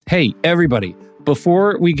Hey, everybody.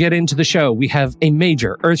 Before we get into the show, we have a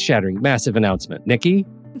major, earth-shattering, massive announcement. Nikki?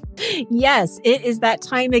 Yes, it is that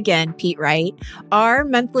time again, Pete Wright. Our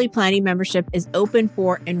monthly planning membership is open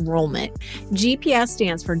for enrollment. GPS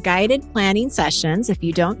stands for Guided Planning Sessions, if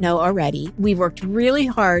you don't know already. We've worked really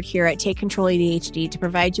hard here at Take Control ADHD to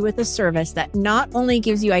provide you with a service that not only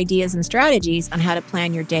gives you ideas and strategies on how to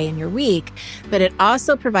plan your day and your week, but it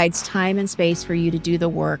also provides time and space for you to do the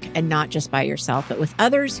work, and not just by yourself, but with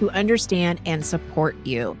others who understand and support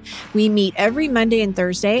you. We meet every Monday and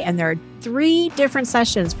Thursday, and there are 3 different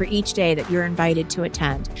sessions for each day that you're invited to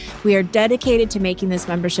attend. We are dedicated to making this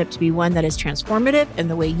membership to be one that is transformative in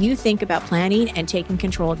the way you think about planning and taking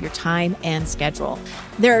control of your time and schedule.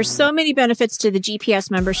 There are so many benefits to the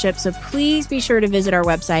GPS membership, so please be sure to visit our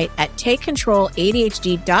website at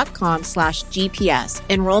takecontroladhd.com/GPS.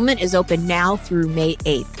 Enrollment is open now through May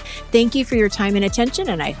 8th. Thank you for your time and attention,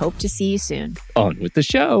 and I hope to see you soon. On with the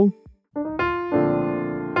show.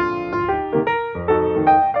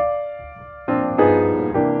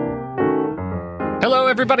 Hello,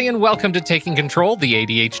 everybody, and welcome to Taking Control, the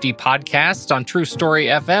ADHD podcast on True Story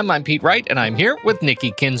FM. I'm Pete Wright, and I'm here with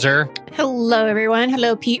Nikki Kinzer. Hello, everyone.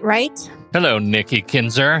 Hello, Pete Wright. Hello, Nikki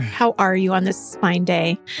Kinzer. How are you on this fine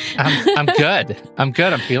day? I'm good. I'm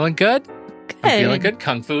feeling good. Good. I'm feeling good.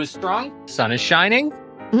 Kung Fu is strong. Sun is shining.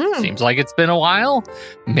 Seems like it's been a while.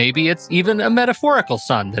 Maybe it's even a metaphorical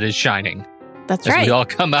sun that is shining. That's as right. we all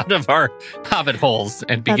come out of our hobbit holes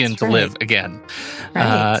and begin to live again.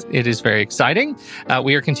 Right. It is very exciting.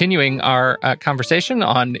 We are continuing our conversation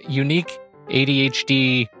on unique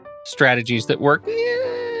ADHD strategies that work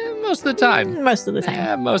most of the time. Most of the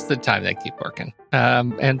time. Most of the time they keep working.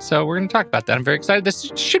 And so we're going to talk about that. I'm very excited. This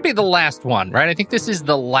should be the last one, right? I think this is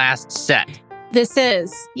the last set. This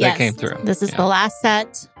is, yes. That came through. This is the last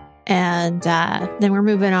set. And then we're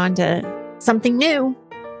moving on to something new.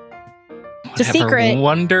 It's a secret. What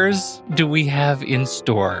wonders do we have in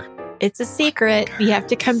store? It's a secret. You have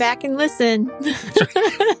to come back and listen.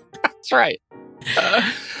 That's right.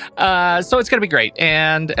 So it's going to be great.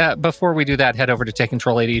 And before we do that, head over to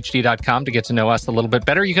takecontroladhd.com to get to know us a little bit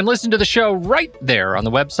better. You can listen to the show right there on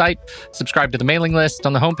the website, subscribe to the mailing list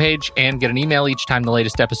on the homepage, and get an email each time the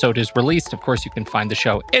latest episode is released. Of course, you can find the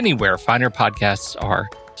show anywhere finer podcasts are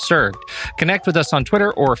served. Connect with us on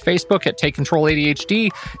Twitter or Facebook at Take Control ADHD.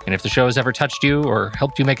 And if the show has ever touched you or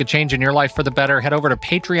helped you make a change in your life for the better, head over to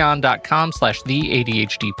patreon.com/the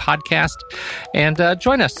ADHD and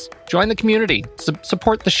join us. Join the community.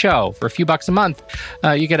 Support the show for a few bucks a month.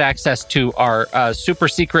 You get access to our super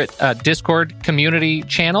secret Discord community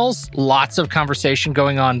channels. Lots of conversation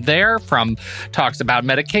going on there, from talks about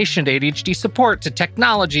medication to ADHD support to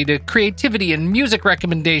technology to creativity and music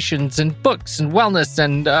recommendations and books and wellness.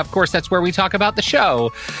 And of course, that's where we talk about the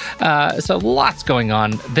show. So lots going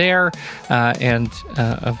on there. And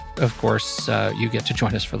of course, you get to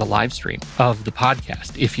join us for the live stream of the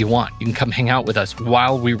podcast if you want. You can come hang out with us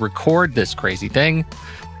while we record this crazy thing.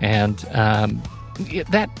 And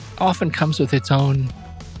that often comes with its own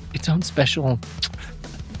special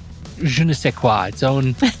je ne sais quoi.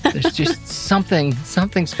 There's just something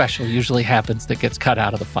special usually happens that gets cut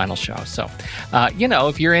out of the final show. So,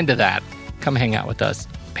 if you're into that, come hang out with us.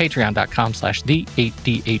 Patreon.com/the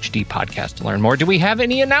ADHD podcast to learn more. Do we have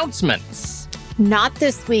any announcements? Not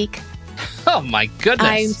this week. Oh, my goodness.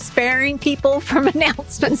 I'm sparing people from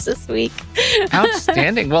announcements this week.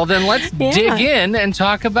 Outstanding. Well, then let's dig in and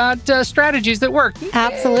talk about strategies that work.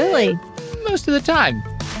 Absolutely. Most of the time.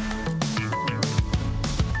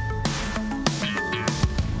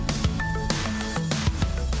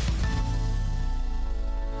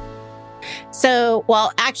 So,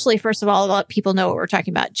 actually, first of all, I'll let people know what we're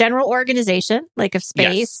talking about. General organization, like of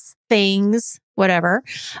space, things, whatever.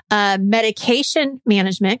 Medication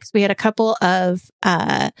management, because we had a couple of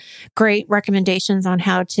great recommendations on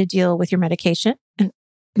how to deal with your medication and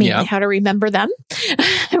mainly how to remember them,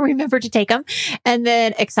 remember to take them, and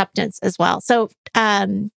then acceptance as well. So,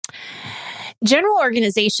 general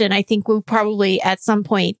organization, I think we'll probably at some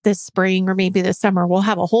point this spring or maybe this summer, we'll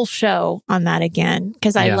have a whole show on that again,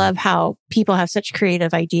 because I love how people have such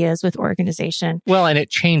creative ideas with organization. Well, and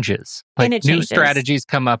it changes. Like new strategies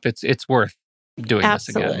come up. It's worth doing this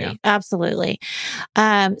again. Yeah. Absolutely.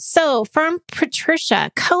 So from Patricia,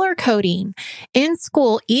 color coding. In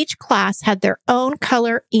school, each class had their own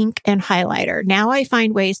color ink and highlighter. Now I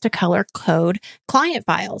find ways to color code client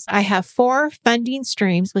files. I have 4 funding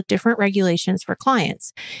streams with different regulations for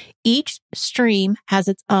clients. Each stream has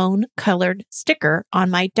its own colored sticker on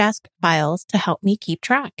my desk files to help me keep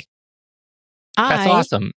track. That's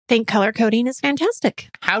awesome. I think color coding is fantastic.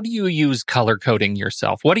 How do you use color coding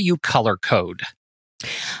yourself? What do you color code?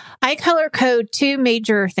 I color code two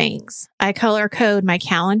major things. I color code my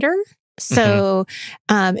calendar. So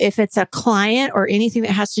if it's a client or anything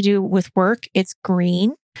that has to do with work, it's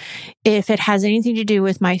green. If it has anything to do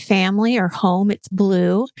with my family or home, it's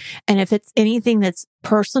blue. And if it's anything that's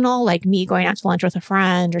personal, like me going out to lunch with a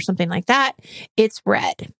friend or something like that, it's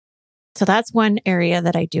red. So that's one area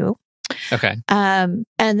that I do. Okay. And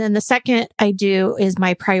then the second I do is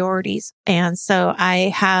my priorities. And so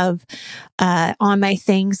I have on my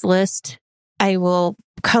things list, I will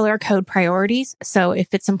color code priorities. So if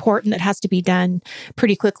it's important that has to be done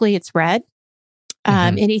pretty quickly, it's red.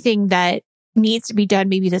 Anything that needs to be done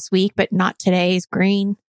maybe this week, but not today, is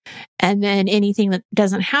green. And then anything that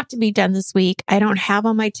doesn't have to be done this week, I don't have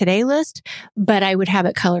on my today list, but I would have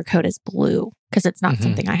it color code as blue because it's not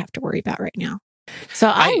something I have to worry about right now. So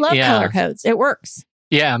I love color codes. It works.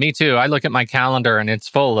 Yeah, me too. I look at my calendar and it's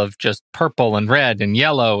full of just purple and red and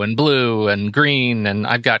yellow and blue and green, and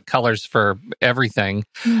I've got colors for everything,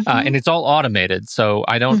 and it's all automated. So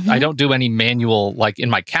I don't do any manual, like in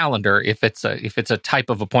my calendar. If it's a type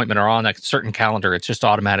of appointment or on a certain calendar, it's just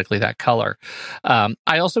automatically that color.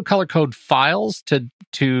 I also color code files to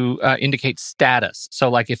indicate status. So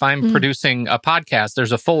like if I'm producing a podcast,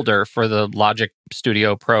 there's a folder for the Logic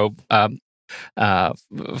Studio Pro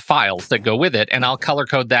files that go with it, and I'll color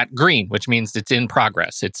code that green, which means it's in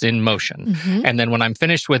progress, it's in motion. And then when I'm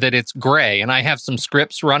finished with it, it's gray. And I have some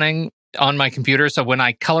scripts running on my computer, so when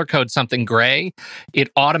I color code something gray, it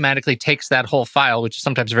automatically takes that whole file, which is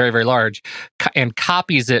sometimes very, very large, and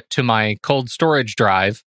copies it to my cold storage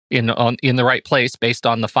drive in the right place based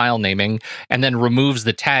on the file naming, and then removes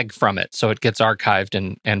the tag from it, so it gets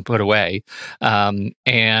archived and put away.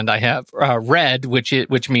 And I have red,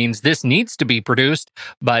 which means this needs to be produced,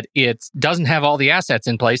 but it doesn't have all the assets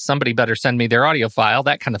in place. Somebody better send me their audio file,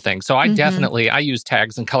 that kind of thing. So I definitely use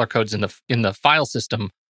tags and color codes in the file system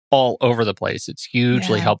all over the place. It's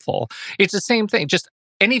hugely helpful. It's the same thing, just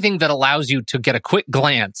anything that allows you to get a quick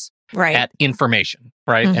glance at information,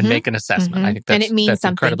 right? And make an assessment. I think that's, and it means that's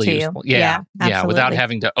something incredibly to useful. you. Yeah, absolutely. without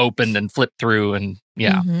having to open and flip through and we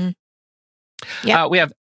have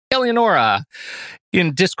Eleonora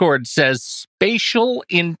in Discord says spatial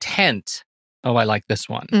intent. Oh, I like this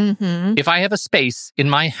one. If I have a space in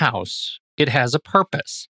my house, it has a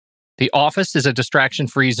purpose. The office is a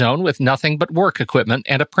distraction-free zone with nothing but work equipment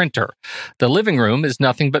and a printer. The living room is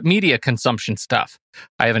nothing but media consumption stuff.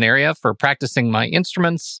 I have an area for practicing my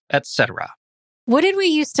instruments, etc. What did we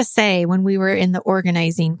used to say when we were in the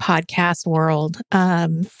organizing podcast world?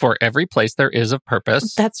 For every place there is a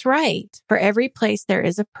purpose. That's right. For every place there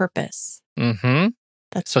is a purpose.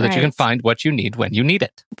 That's so that you can find what you need when you need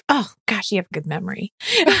it. Oh, gosh, you have good memory.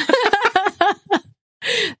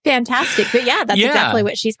 Fantastic. But yeah, that's exactly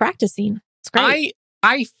what she's practicing. It's great.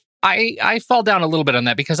 I fall down a little bit on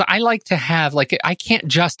that because I like to have, like, I can't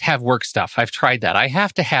just have work stuff. I've tried that. I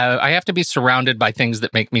have to be surrounded by things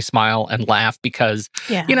that make me smile and laugh because,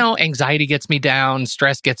 anxiety gets me down,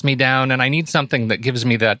 stress gets me down, and I need something that gives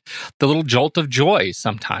me the little jolt of joy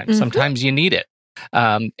sometimes. Sometimes you need it.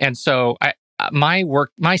 And so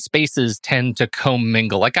my spaces tend to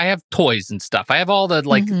commingle. Like I have toys and stuff. I have all the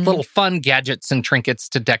little fun gadgets and trinkets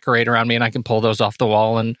to decorate around me, and I can pull those off the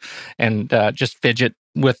wall and just fidget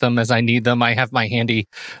with them as I need them. I have my handy,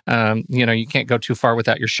 you can't go too far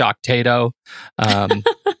without your shock-tato. The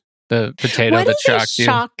potato that shocks you. What is a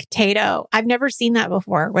shock-tato? I've never seen that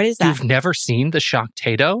before. What is that? You've never seen the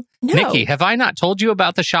shock-tato? No. Nikki, have I not told you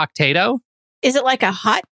about the shock-tato? Is it like a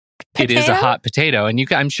hot potato? It is a hot potato. And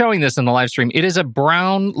I'm showing this in the live stream. It is a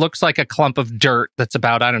brown, looks like a clump of dirt that's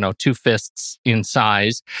about, 2 fists in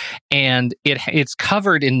size. And it's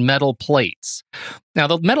covered in metal plates. Now,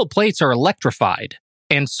 the metal plates are electrified.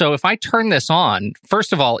 And so if I turn this on,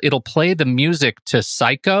 first of all, it'll play the music to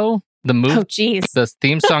Psycho, the movie, the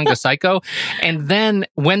theme song to Psycho. And then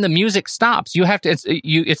when the music stops, you have to,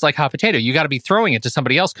 it's like hot potato. You got to be throwing it to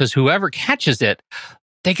somebody else because whoever catches it,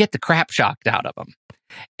 they get the crap shocked out of them.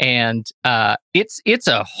 And it's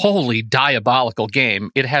a wholly diabolical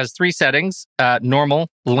game. It has 3 settings, normal,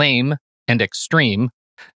 lame, and extreme.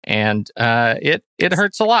 And it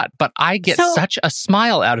hurts a lot. But I get such a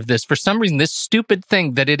smile out of this. For some reason, this stupid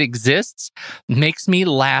thing that it exists makes me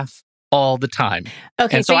laugh all the time.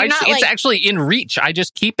 Okay, and so it's actually in reach. I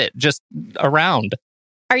just keep it just around.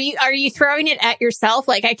 Are you throwing it at yourself?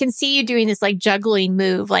 Like I can see you doing this like juggling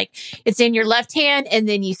move. Like it's in your left hand and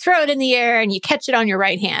then you throw it in the air and you catch it on your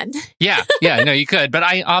right hand. Yeah, no, you could. But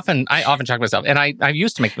I often shock myself. And I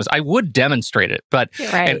used to make this. I would demonstrate it, but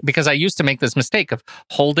because I used to make this mistake of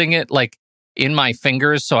holding it like in my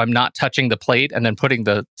fingers so I'm not touching the plate, and then putting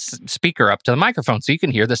the speaker up to the microphone so you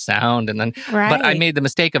can hear the sound. And then, but I made the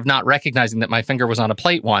mistake of not recognizing that my finger was on a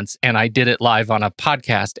plate once, and I did it live on a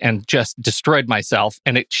podcast and just destroyed myself.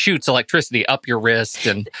 And it shoots electricity up your wrist,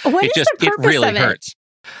 and it really hurts.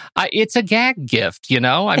 It's a gag gift, you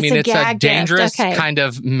know? I mean, it's a dangerous kind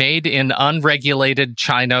of made in unregulated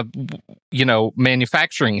China, you know,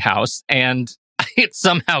 manufacturing house. And it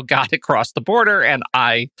somehow got across the border, and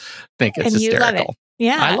I think it's hysterical. You love it.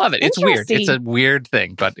 Yeah. I love it. It's weird. It's a weird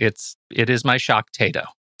thing, but it is my shock-tato.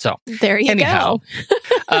 So there you go.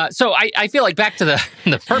 So I feel like back to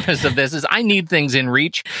the purpose of this is I need things in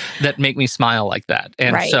reach that make me smile like that.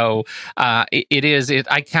 And so I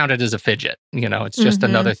count it as a fidget. You know, it's just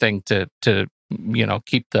another thing to you know,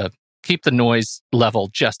 keep the noise level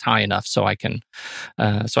just high enough so I can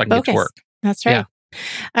get to work. That's right. Yeah.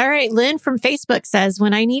 All right. Lynn from Facebook says,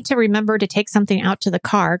 when I need to remember to take something out to the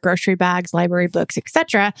car, grocery bags, library books,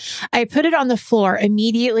 etc., I put it on the floor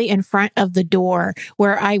immediately in front of the door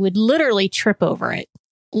where I would literally trip over it.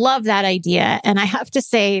 Love that idea. And I have to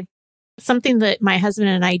say, something that my husband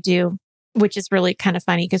and I do, which is really kind of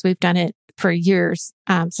funny because we've done it for years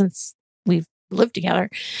since we've lived together,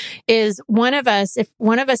 is if one of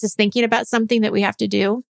us is thinking about something that we have to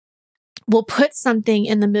do, we'll put something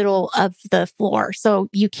in the middle of the floor so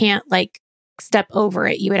you can't like step over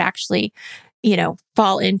it. You would actually, you know,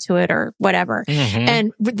 fall into it or whatever.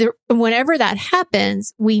 And whenever that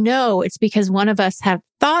happens, we know it's because one of us have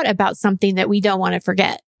thought about something that we don't want to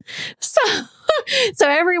forget. So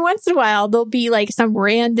every once in a while, there'll be like some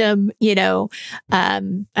random, you know, I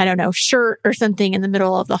don't know, shirt or something in the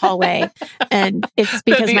middle of the hallway. And it's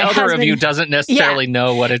because the my other husband, of you doesn't necessarily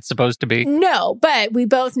know what it's supposed to be. No, but we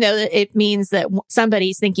both know that it means that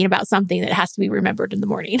somebody's thinking about something that has to be remembered in the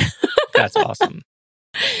morning. That's awesome.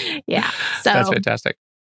 Yeah. So that's fantastic.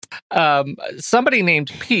 Somebody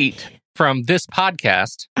named Pete from this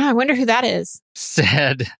podcast. I wonder who that is.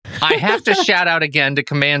 Said, I have to shout out again to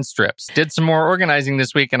Command Strips. Did some more organizing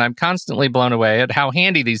this week, and I'm constantly blown away at how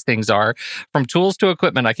handy these things are. From tools to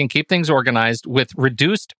equipment, I can keep things organized with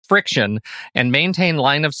reduced friction and maintain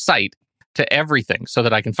line of sight to everything so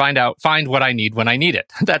that I can find what I need when I need it.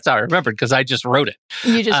 That's how I remembered because I just wrote it.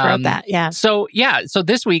 You just wrote that, yeah. So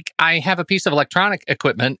this week I have a piece of electronic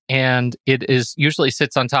equipment, and it usually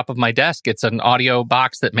sits on top of my desk. It's an audio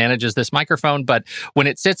box that manages this microphone, but when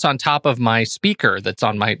it sits on top of my speaker that's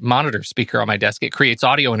on my monitor speaker on my desk, it creates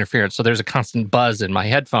audio interference. So there's a constant buzz in my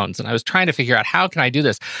headphones. And I was trying to figure out how can I do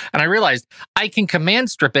this? And I realized I can command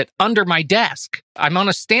strip it under my desk. I'm on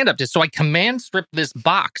a stand-up desk, so I command strip this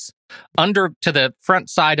box under to the front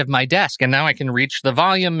side of my desk. And now I can reach the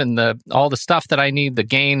volume and all the stuff that I need, the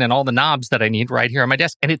gain and all the knobs that I need right here on my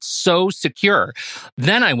desk. And it's so secure.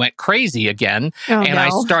 Then I went crazy again I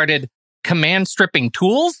started command stripping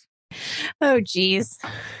tools. Oh, geez.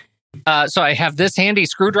 So I have this handy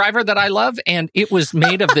screwdriver that I love, and it was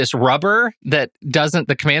made of this rubber that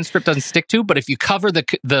the command strip doesn't stick to. But if you cover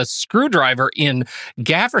the screwdriver in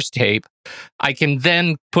gaffer's tape, I can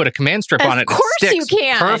then put a command strip on it. Of course you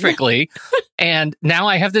can. Perfectly. And now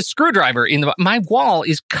I have this screwdriver my wall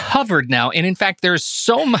is covered now. And in fact, there's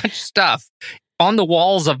so much stuff on the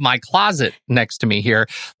walls of my closet next to me here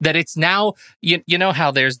that it's now, you know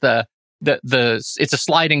how there's it's a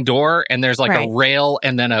sliding door and there's like a rail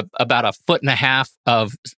and then about 1.5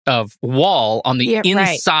 feet of wall on the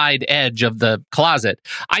inside edge of the closet.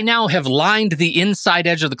 I now have lined the inside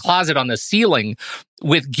edge of the closet on the ceiling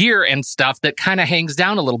with gear and stuff that kind of hangs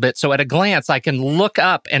down a little bit. So at a glance, I can look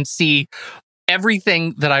up and see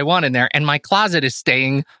everything that I want in there. And my closet is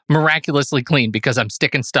staying miraculously clean because I'm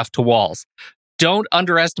sticking stuff to walls. Don't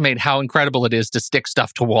underestimate how incredible it is to stick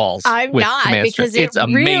stuff to walls. I'm not, because it's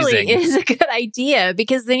really is a good idea,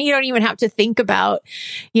 because then you don't even have to think about,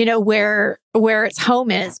 you know, where its home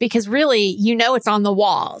is, because really, you know, it's on the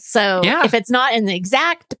wall. So if it's not in the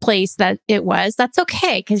exact place that it was, that's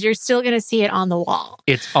okay, because you're still going to see it on the wall.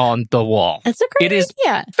 It's on the wall. That's a great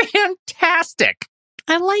idea. It is fantastic.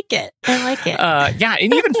 I like it. Yeah,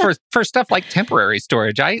 and even for stuff like temporary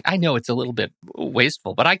storage, I know it's a little bit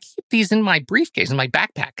wasteful, but I keep these in my briefcase, in my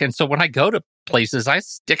backpack. And so when I go to places, I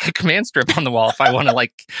stick a command strip on the wall if I want to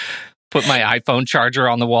like put my iPhone charger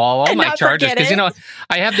on the wall, all my chargers. Because, you know,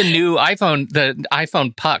 I have the new iPhone, the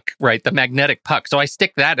iPhone puck, right? The magnetic puck. So I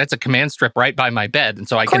stick that's a command strip right by my bed. And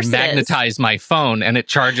so I can magnetize my phone and it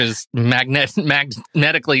charges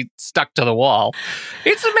magnetically stuck to the wall.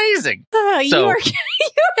 It's amazing. You're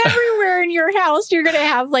everywhere in your house. You're going to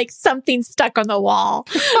have like something stuck on the wall.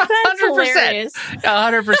 That's 100%.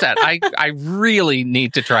 100%. I really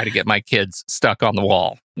need to try to get my kids stuck on the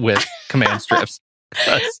wall with command strips.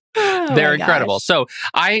 They're incredible. Gosh. So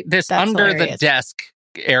this That's under hilarious. the desk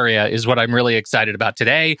area is what I'm really excited about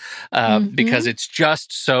today, because it's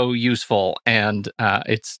just so useful, and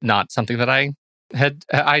it's not something that I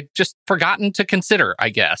just forgotten to consider, I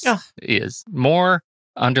guess, is more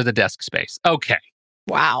under the desk space. Okay.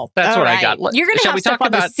 Wow. That's all what right. I got. You're going to have stuff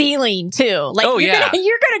on the ceiling too. Like, you're going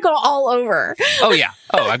to go all over. Oh, yeah.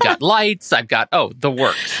 Oh, I've got lights. I've got, the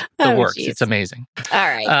works. The works. Geez. It's amazing. All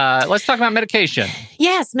right. Let's talk about medication.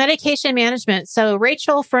 Yes, medication management. So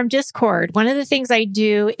Rachel from Discord, one of the things I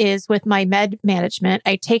do is with my med management,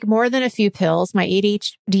 I take more than a few pills, my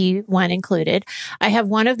ADHD one included. I have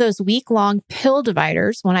one of those week-long pill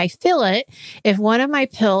dividers. When I fill it, if one of my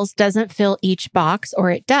pills doesn't fill each box, or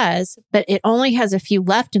it does, but it only has a few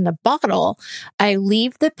left in the bottle, I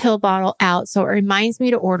leave the pill bottle out so it reminds me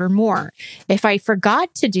to order more. If I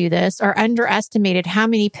forgot to do this or underestimated how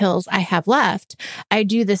many pills I have left, I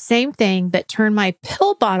do the same thing but turn my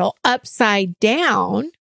pill bottle upside down.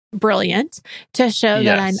 Brilliant, to show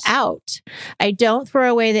that I'm out. I don't throw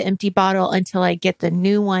away the empty bottle until I get the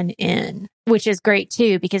new one in, which is great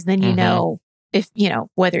too, because then you know if,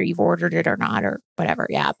 whether you've ordered it or not or whatever.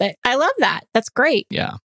 Yeah. But I love that. That's great.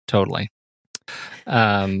 Yeah, totally.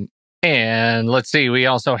 And let's see, we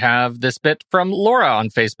also have this bit from Laura on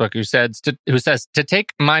Facebook who says to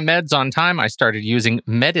take my meds on time, I started using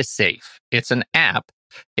Medisafe. It's an app.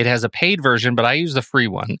 It has a paid version, but I use the free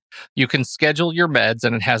one. You can schedule your meds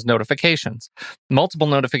and it has notifications. Multiple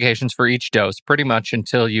notifications for each dose, pretty much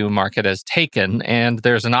until you mark it as taken. And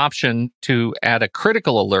there's an option to add a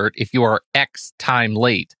critical alert if you are X time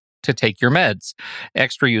late to take your meds.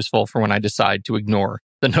 Extra useful for when I decide to ignore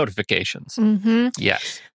the notifications.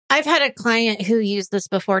 Yes. I've had a client who used this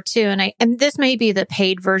before too, and this may be the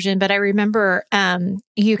paid version, but I remember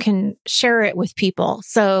you can share it with people.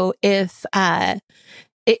 So if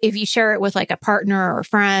you share it with like a partner or a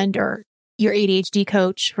friend or your ADHD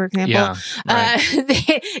coach, for example,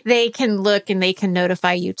 they can look and they can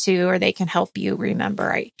notify you too, or they can help you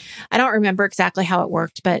remember. I don't remember exactly how it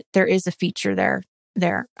worked, but there is a feature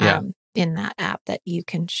there in that app that you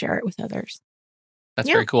can share it with others. That's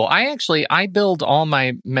very cool. I build all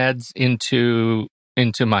my meds into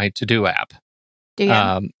my to-do app. Do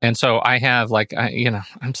you? And so I have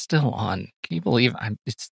I'm still on. Can you believe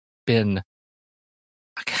it's been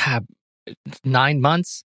 9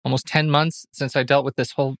 months, almost 10 months since I dealt with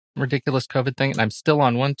this whole ridiculous COVID thing. And I'm still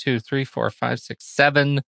on 1, 2, 3, 4, 5, 6,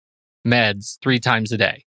 7 meds 3 times a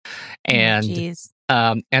day. And,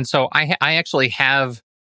 and so I actually have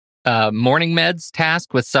morning meds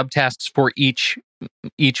task with subtasks for each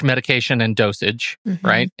medication and dosage,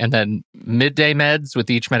 right? And then midday meds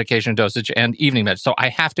with each medication and dosage, and evening meds. So I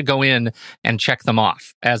have to go in and check them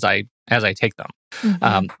off as I take them.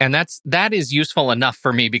 And that is useful enough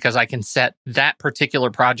for me because I can set that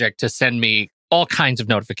particular project to send me all kinds of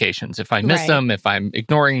notifications. If I miss them, if I'm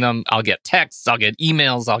ignoring them, I'll get texts, I'll get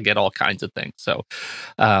emails, I'll get all kinds of things. So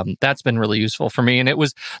that's been really useful for me. And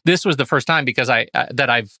this was the first time because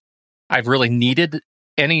I've really needed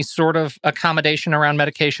any sort of accommodation around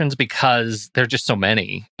medications because there are just so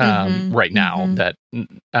many right now that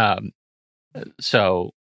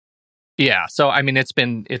so I mean it's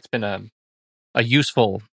been a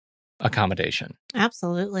useful accommodation.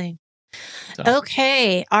 Absolutely. So.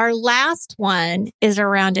 Okay, our last one is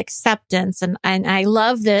around acceptance, and I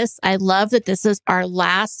love this. I love that this is our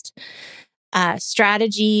last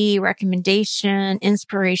strategy, recommendation,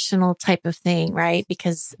 inspirational type of thing, right?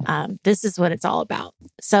 Because this is what it's all about.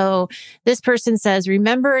 So this person says,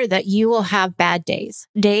 remember that you will have bad days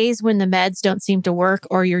when the meds don't seem to work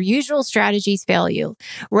or your usual strategies fail you.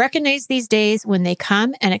 Recognize these days when they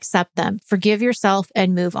come and accept them. Forgive yourself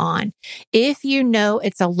and move on. If you know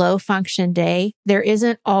it's a low function day, there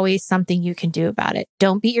isn't always something you can do about it.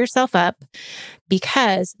 Don't beat yourself up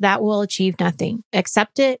because that will achieve nothing.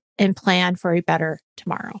 Accept it and plan for a better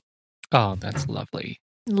tomorrow. Oh, that's lovely.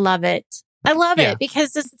 Love it. I love it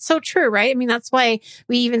because it's so true, right? I mean, that's why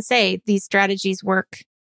we even say these strategies work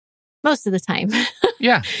most of the time.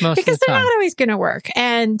 Yeah, most because of the time. They're not always going to work.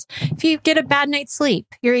 And if you get a bad night's sleep,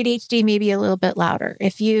 your ADHD may be a little bit louder.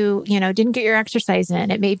 If you didn't get your exercise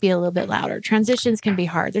in, it may be a little bit louder. Transitions can be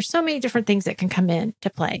hard. There's so many different things that can come in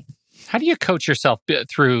to play. How do you coach yourself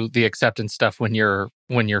through the acceptance stuff when you're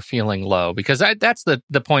feeling low? Because that's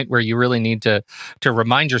the point where you really need to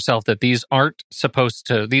remind yourself that these aren't supposed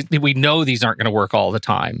to. We know these aren't going to work all the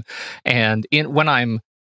time. And when I'm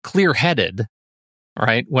clear-headed,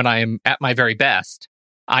 right, when I'm at my very best,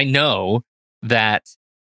 I know that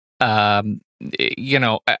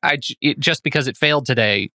just because it failed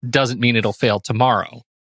today doesn't mean it'll fail tomorrow.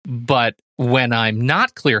 But when I'm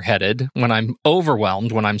not clear-headed, when I'm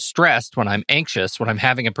overwhelmed, when I'm stressed, when I'm anxious, when I'm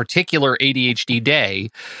having a particular ADHD day,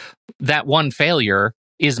 that one failure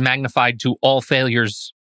is magnified to all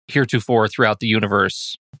failures heretofore throughout the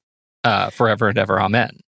universe, forever and ever.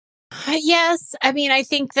 Amen. Yes. I mean, I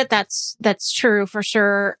think that's true for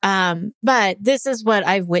sure. But this is what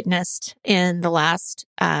I've witnessed in the last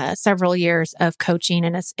several years of coaching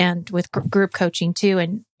and with group coaching too.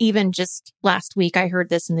 And even just last week, I heard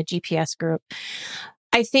this in the GPS group.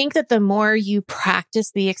 I think that the more you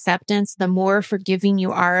practice the acceptance, the more forgiving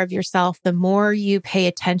you are of yourself, the more you pay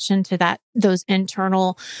attention to those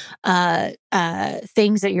internal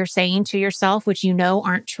things that you're saying to yourself, which you know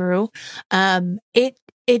aren't true.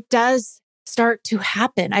 It does start to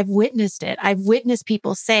happen. I've witnessed it. I've witnessed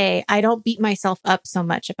people say, I don't beat myself up so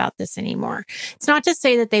much about this anymore. It's not to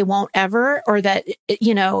say that they won't ever, or that,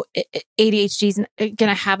 ADHD is going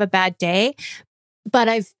to have a bad day, but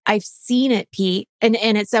I've seen it, Pete, and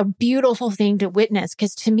it's a beautiful thing to witness,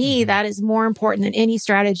 because to me, that is more important than any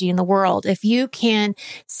strategy in the world. If you can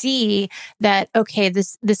see that, okay,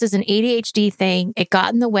 this is an ADHD thing, it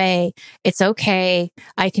got in the way, it's okay,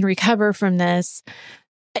 I can recover from this.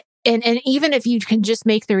 And even if you can just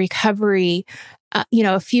make the recovery,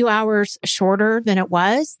 a few hours shorter than it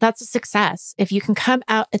was, that's a success. If you can come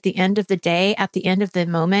out at the end of the day, at the end of the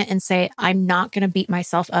moment, and say, I'm not going to beat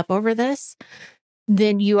myself up over this,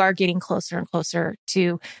 then you are getting closer and closer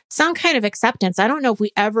to some kind of acceptance. I don't know if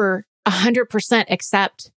we ever 100%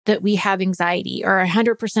 accept that we have anxiety, or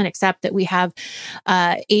 100% accept that we have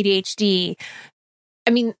ADHD. I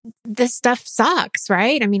mean, this stuff sucks,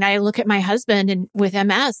 right? I mean, I look at my husband and with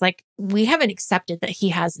MS, like, we haven't accepted that he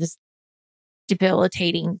has this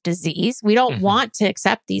debilitating disease. We don't want to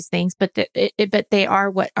accept these things, but but they are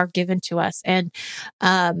what are given to us. And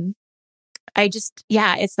it's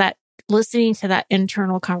that listening to that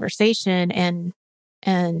internal conversation and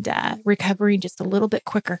recovering just a little bit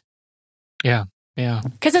quicker. Yeah. Yeah.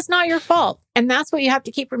 Because it's not your fault. And that's what you have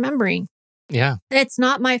to keep remembering. Yeah. It's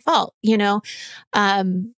not my fault.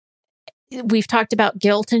 We've talked about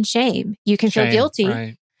guilt and shame. You can feel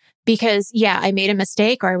guilty because, I made a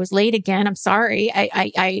mistake, or I was late again. I'm sorry.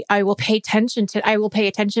 I will pay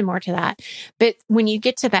attention more to that. But when you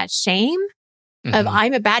get to that shame of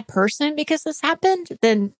I'm a bad person because this happened,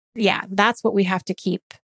 then that's what we have to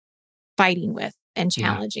keep fighting with and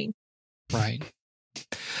challenging. Yeah. Right.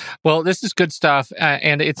 Well, this is good stuff.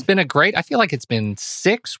 And it's been I feel like it's been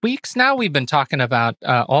 6 weeks now. We've been talking about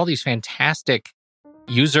all these fantastic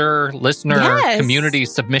listener, community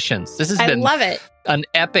submissions. This has been love it. An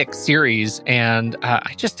epic series. And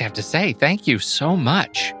I just have to say, thank you so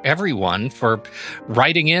much, everyone, for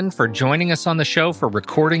writing in, for joining us on the show, for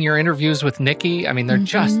recording your interviews with Nikki. I mean, they're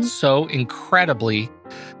just so incredibly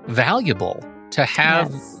valuable to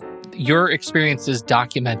have your experiences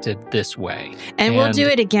documented this way. And we'll do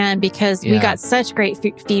it again, because we got such great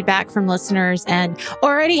feedback from listeners, and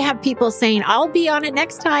already have people saying, I'll be on it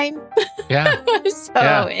next time. Yeah.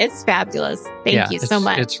 It's fabulous. Thank you so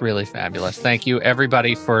much. It's really fabulous. Thank you,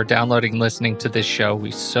 everybody, for downloading and listening to this show.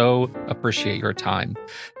 We so appreciate your time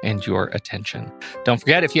and your attention. Don't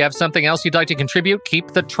forget, if you have something else you'd like to contribute, keep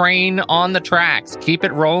the train on the tracks. Keep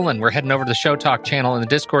it rolling. We're heading over to the Show Talk channel in the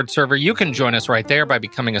Discord server. You can join us right there by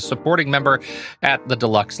becoming a supporting member at the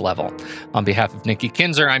deluxe level. On behalf of Nikki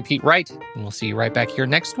Kinzer, I'm Pete Wright, and we'll see you right back here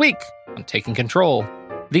next week on Taking Control,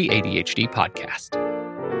 the ADHD podcast.